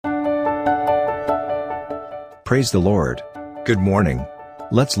Praise the Lord. Good morning.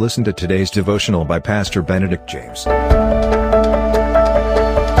 Let's listen to today's devotional by Pastor Benedict James.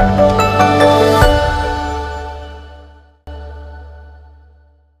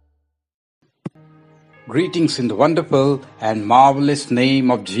 Greetings in the wonderful and marvelous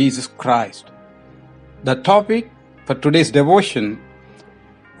name of Jesus Christ. The topic for today's devotion: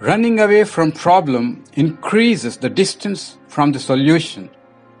 running away from problem increases the distance from the solution.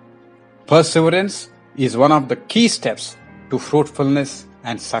 Perseverance is one of the key steps to fruitfulness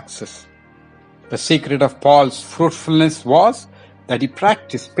and success. The secret of Paul's fruitfulness was that he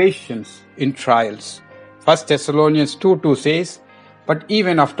practiced patience in trials. 1 Thessalonians 2:2 says, "But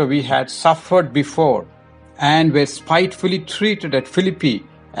even after we had suffered before and were spitefully treated at Philippi,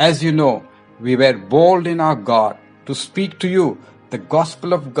 as you know, we were bold in our God to speak to you the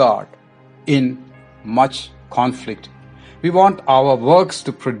gospel of God in much conflict." We want our works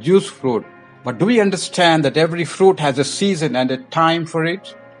to produce fruit, but do we understand that every fruit has a season and a time for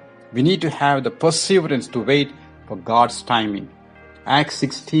it? We need to have the perseverance to wait for God's timing. Acts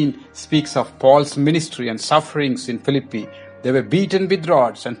 16 speaks of Paul's ministry and sufferings in Philippi. They were beaten with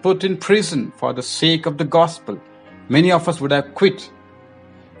rods and put in prison for the sake of the gospel. Many of us would have quit.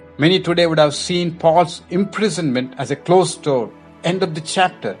 Many today would have seen Paul's imprisonment as a closed door, end of the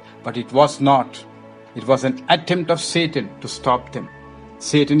chapter, but it was not. It was an attempt of Satan to stop them.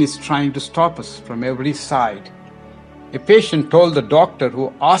 Satan is trying to stop us from every side. A patient told the doctor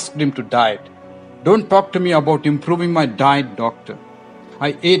who asked him to diet, "Don't talk to me about improving my diet, doctor.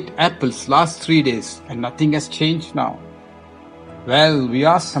 I ate apples last 3 days and nothing has changed now." Well, we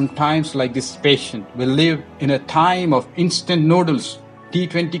are sometimes like this patient. We live in a time of instant noodles,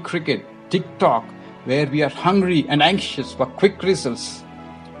 T20 cricket, TikTok, where we are hungry and anxious for quick results.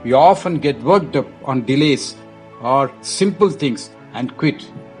 We often get worked up on delays or simple things and quit.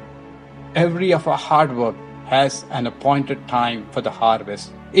 Every of our hard work has an appointed time for the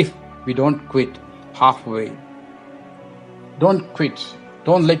harvest if we don't quit halfway. Don't quit.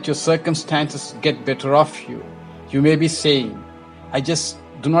 Don't let your circumstances get better of you. You may be saying, "I just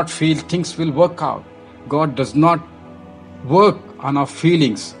do not feel things will work out." God does not work on our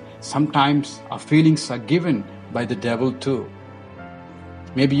feelings. Sometimes our feelings are given by the devil too.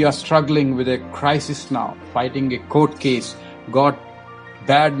 Maybe you are struggling with a crisis now, fighting a court case, got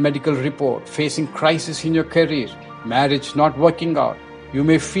bad medical report, facing crisis in your career, marriage not working out. You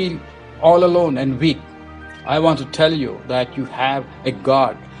may feel all alone and weak. I want to tell you that you have a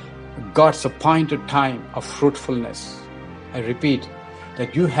God's appointed time of fruitfulness. I repeat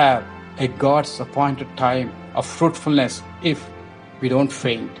that you have a God's appointed time of fruitfulness if we don't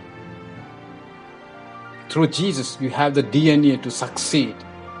faint. Through Jesus, you have the DNA to succeed.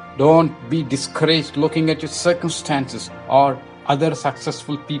 Don't be discouraged looking at your circumstances or other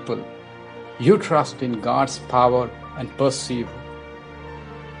successful people. You trust in God's power and persevere.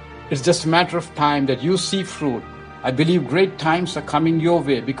 It's just a matter of time that you see fruit. I believe great times are coming your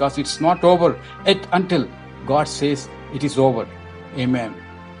way because it's not over yet until God says it is over. Amen.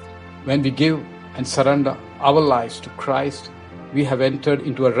 When we give and surrender our lives to Christ, we have entered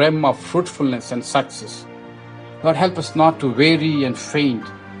into a realm of fruitfulness and success. Lord, help us not to weary and faint,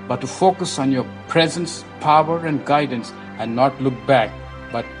 but to focus on your presence, power, and guidance, and not look back,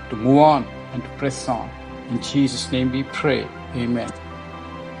 but to move on and to press on. In Jesus' name we pray. Amen.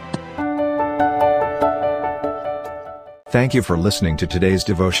 Thank you for listening to today's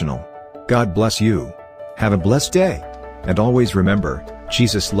devotional. God bless you. Have a blessed day. And always remember,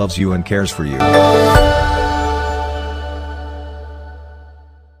 Jesus loves you and cares for you.